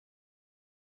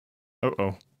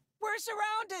Uh-oh. We're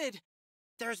surrounded!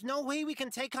 There's no way we can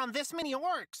take on this many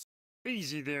orcs.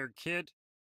 Easy there, kid.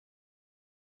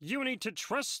 You need to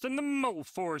trust in the Mole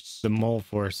Force. The Mole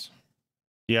Force.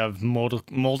 You have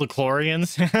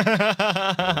Mole-dichlorians?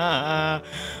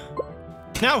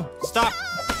 No! Stop!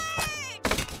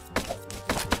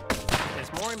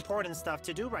 There's more important stuff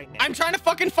to do right now. I'm trying to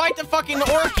fucking fight the fucking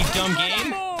orc, you dumb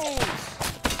game!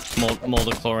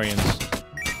 Mole-dichlorians.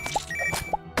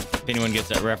 If anyone gets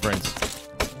that reference.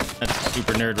 That's a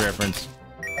super nerd reference.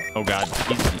 Oh god.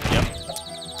 Yep.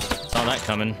 Saw that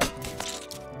coming.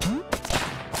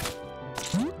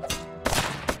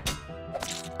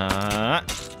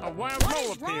 A wild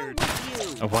mole appeared.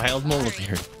 A wild mole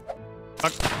appeared.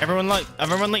 Fuck. Everyone leave.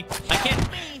 I can't.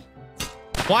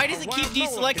 Why does it keep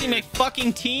deselecting my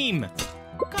fucking team?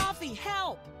 Kofi,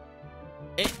 help!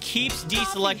 It keeps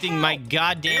deselecting my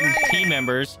goddamn team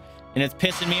members, and it's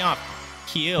pissing me off.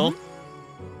 Kill.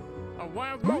 A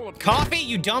wild mole appeared. Coffee,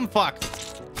 you dumb fuck.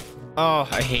 Oh,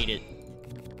 I hate it.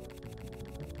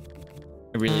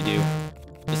 I really do.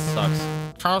 This sucks.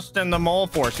 Trust in the Mole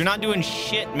Force. You're not doing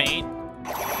shit, mate.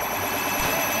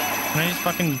 Can I just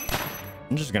fucking...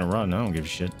 I'm just gonna run. I don't give a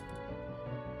shit.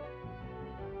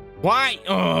 Why?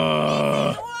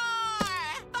 Ugh.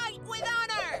 Fight with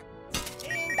honor!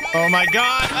 Oh my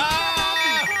god!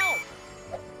 Ah!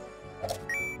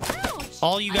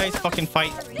 All you guys fucking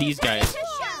fight these guys.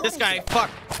 This guy,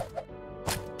 fuck.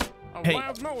 A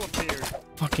wild mole appeared.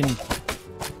 Fucking...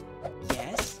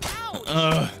 Yes?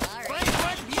 Ugh.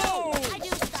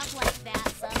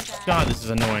 God, this is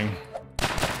annoying.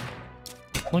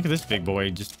 Look at this big boy,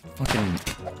 just fucking...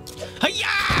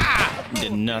 Hi-ya!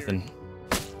 Did nothing.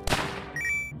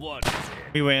 What is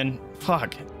it? We win.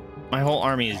 Fuck. My whole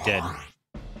army is dead.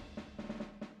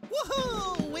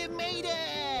 Woohoo! We made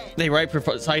it! They write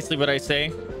precisely what I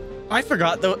say. I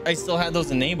forgot though. I still had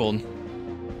those enabled.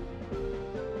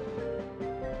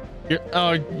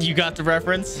 Oh, you got the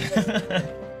reference?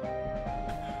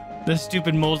 The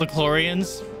stupid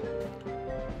Mole-dichlorians.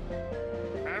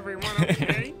 Everyone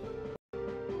okay?